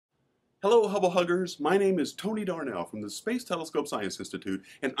Hello, Hubble Huggers. My name is Tony Darnell from the Space Telescope Science Institute,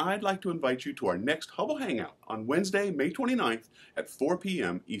 and I'd like to invite you to our next Hubble Hangout on Wednesday, May 29th at 4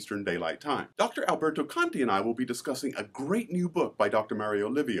 p.m. Eastern Daylight Time. Dr. Alberto Conti and I will be discussing a great new book by Dr.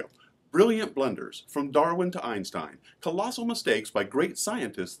 Livio, Brilliant Blunders, From Darwin to Einstein, Colossal Mistakes by Great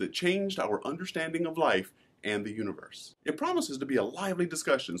Scientists That Changed Our Understanding of Life and the Universe. It promises to be a lively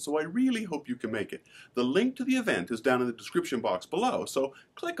discussion, so I really hope you can make it. The link to the event is down in the description box below, so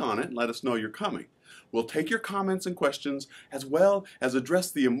click on it and let us know you're coming. We'll take your comments and questions, as well as address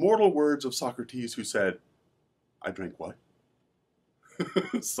the immortal words of Socrates, who said, "I drank what?"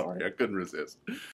 Sorry, I couldn't resist.